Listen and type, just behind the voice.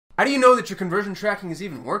How do you know that your conversion tracking is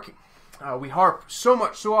even working? We harp so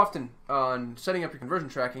often on setting up your conversion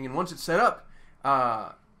tracking, and once it's set up,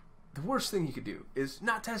 the worst thing you could do is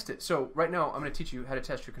not test it. So right now, I'm going to teach you how to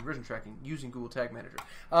test your conversion tracking using Google Tag Manager.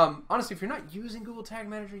 Honestly, if you're not using Google Tag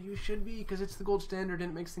Manager, you should be, because it's the gold standard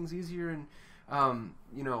and it makes things easier and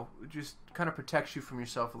you know, just kind of protects you from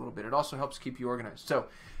yourself a little bit. It also helps keep you organized. So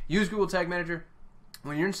use Google Tag Manager.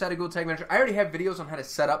 When you're inside of Google Tag Manager, I already have videos on how to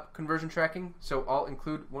set up conversion tracking, so I'll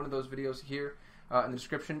include one of those videos here in the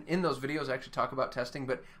description. In those videos, I actually talk about testing,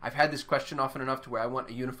 but I've had this question often enough to where I want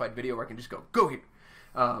a unified video where I can just go here.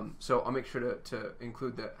 So I'll make sure to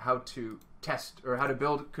include the how to test or how to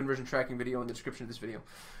build conversion tracking video in the description of this video.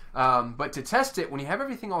 But to test it, when you have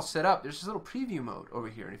everything all set up, there's this little preview mode over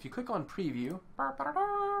here. And if you click on preview,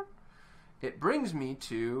 it brings me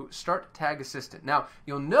to Start Tag Assistant. Now,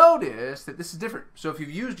 you'll notice that this is different. So if you've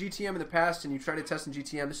used GTM in the past and you tried to test in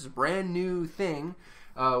GTM, this is a brand new thing,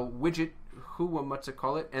 widget, what's it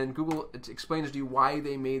call it, and Google explains to you why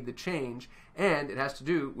they made the change, and it has to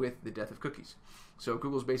do with the death of cookies. So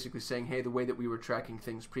Google's basically saying, hey, the way that we were tracking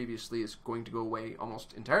things previously is going to go away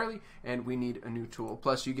almost entirely, and we need a new tool.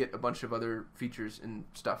 Plus, you get a bunch of other features and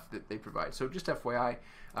stuff that they provide. So just FYI,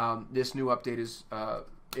 this new update is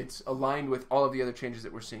it's aligned with all of the other changes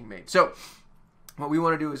that we're seeing made. So what we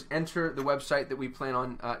want to do is enter the website that we plan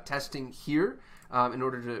on testing here in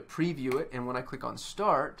order to preview it. And when I click on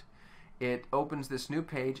Start, it opens this new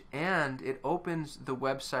page, and it opens the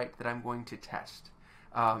website that I'm going to test.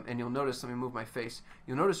 And you'll notice, let me move my face,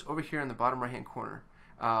 you'll notice over here in the bottom right hand corner,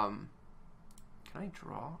 can I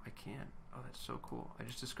draw? I can. Oh, that's so cool. I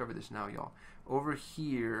just discovered this now, y'all. Over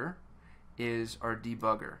here is our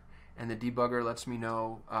debugger, and the debugger lets me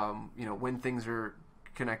know, you know, when things are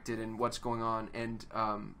connected and what's going on, and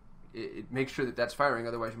it makes sure that that's firing,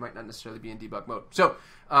 otherwise you might not necessarily be in debug mode. So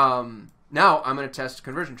now I'm going to test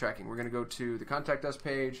conversion tracking. We're going to go to the Contact Us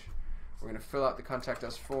page. We're going to fill out the Contact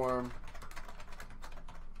Us form.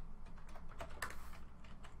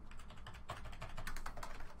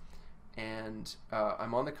 And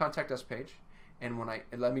I'm on the Contact Us page, and when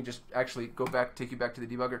let me just actually go back, take you back to the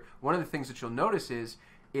debugger. One of the things that you'll notice is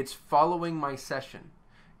it's following my session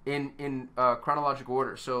in chronological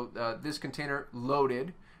order. So this container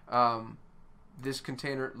loaded, and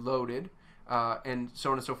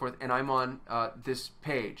so on and so forth, and I'm on this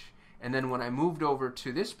page. And then when I moved over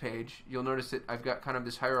to this page, you'll notice that I've got kind of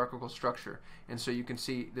this hierarchical structure. And so you can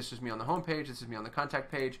see this is me on the home page, this is me on the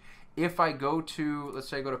contact page. If I go to, let's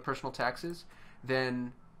say I go to personal taxes,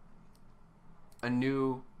 then a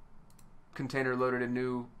new container loaded, a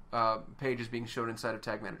new page is being shown inside of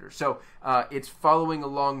Tag Manager. So it's following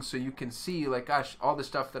along, so you can see, like, gosh, all the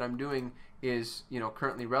stuff that I'm doing is, you know,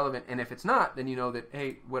 currently relevant. And if it's not, then you know that,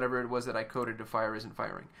 hey, whatever it was that I coded to fire isn't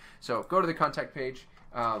firing. So go to the contact page.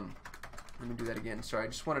 Let me do that again. Sorry, I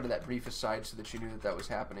just wanted that brief aside so that you knew that that was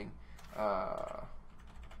happening.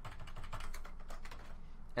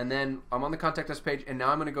 And then I'm on the Contact Us page, and now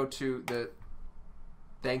I'm going to go to the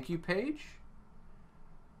Thank You page.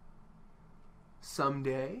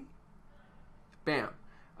 Someday. Bam.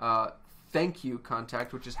 Thank You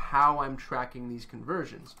contact, which is how I'm tracking these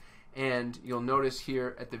conversions. And you'll notice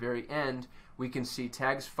here at the very end, we can see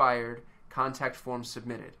tags fired, contact form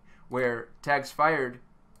submitted, where tags fired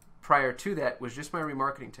prior to that was just my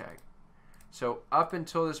remarketing tag. So up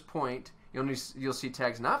until this point, you'll see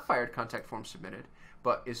tags not fired, contact form submitted.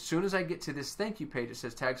 But as soon as I get to this thank you page, it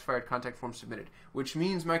says tags fired, contact form submitted, which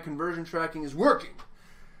means my conversion tracking is working,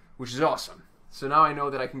 which is awesome. So now I know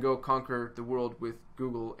that I can go conquer the world with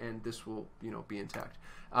Google, and this will, you know, be intact.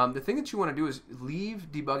 The thing that you want to do is leave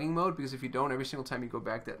debugging mode, because if you don't, every single time you go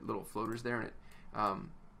back, that little floater's there, and it,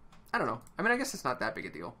 I don't know. I mean, I guess it's not that big a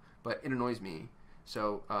deal, but it annoys me.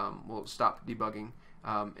 So we'll stop debugging,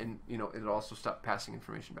 and you know, it'll also stop passing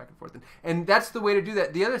information back and forth. And that's the way to do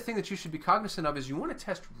that. The other thing that you should be cognizant of is you want to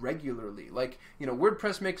test regularly. Like, you know,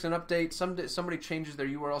 WordPress makes an update. Somebody changes their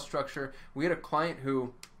URL structure. We had a client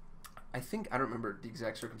who, I don't remember the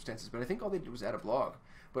exact circumstances, but I think all they did was add a blog.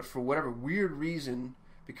 But for whatever weird reason,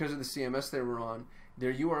 because of the CMS they were on,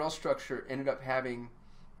 their URL structure ended up having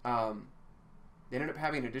an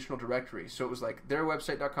additional directory. So it was like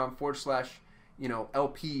theirwebsite.com / you know,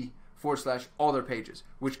 LP / all their pages,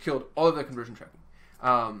 which killed all of their conversion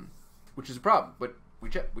tracking, which is a problem. But we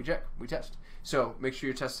check, we test. So make sure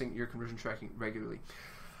you're testing your conversion tracking regularly.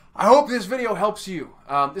 I hope this video helps you.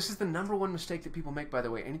 This is the #1 mistake that people make, by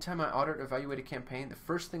the way. Anytime I audit or evaluate a campaign, the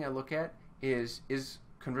first thing I look at is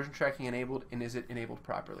conversion tracking enabled, and is it enabled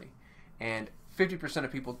properly? And 50%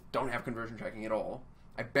 of people don't have conversion tracking at all.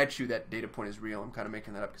 I bet you that data point is real. I'm kind of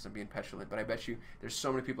making that up because I'm being petulant, but I bet you there's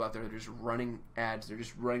so many people out there that are just running ads. They're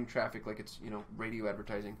just running traffic like it's, radio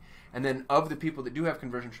advertising. And then of the people that do have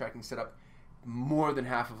conversion tracking set up, more than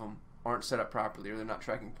half of them aren't set up properly, or they're not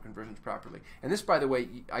tracking conversions properly. And this, by the way,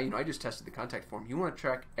 I just tested the contact form. You want to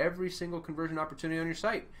track every single conversion opportunity on your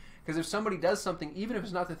site, because if somebody does something, even if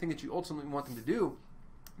it's not the thing that you ultimately want them to do,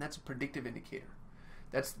 that's a predictive indicator.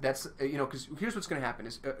 That's because here's what's going to happen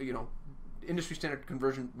is industry standard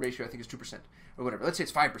conversion ratio I think is 2% or whatever. Let's say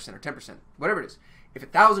it's 5% or 10%, whatever it is. If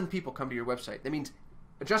 1,000 people come to your website, that means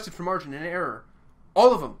adjusted for margin and error,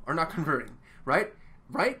 all of them are not converting, right?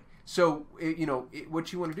 So,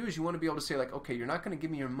 what you want to do is you want to be able to say, like, okay, you're not going to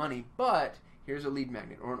give me your money, but here's a lead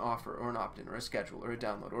magnet or an offer or an opt-in or a schedule or a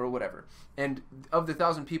download or whatever. And of the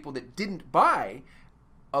 1,000 people that didn't buy,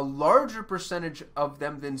 a larger percentage of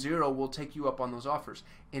them than zero will take you up on those offers.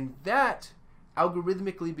 And that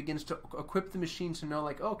algorithmically begins to equip the machine to know,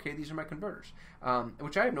 like, okay, these are my converters,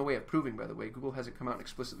 which I have no way of proving, by the way. Google hasn't come out and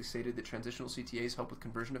explicitly stated that transitional CTAs help with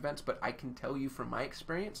conversion events, but I can tell you from my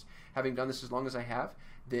experience, having done this as long as I have,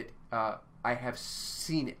 that I have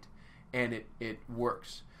seen it, and it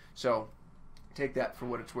works. So take that for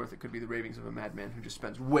what it's worth. It could be the ravings of a madman who just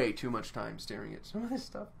spends way too much time staring at some of this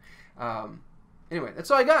stuff. Anyway,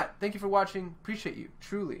 that's all I got. Thank you for watching. Appreciate you,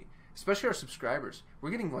 truly. Especially our subscribers.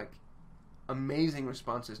 We're getting, like, amazing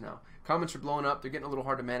responses now. Comments are blowing up. They're getting a little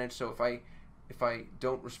hard to manage, so if I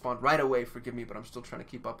don't respond right away, forgive me, but I'm still trying to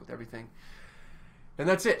keep up with everything. And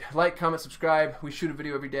that's it. Like, comment, subscribe. We shoot a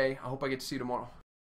video every day. I hope I get to see you tomorrow.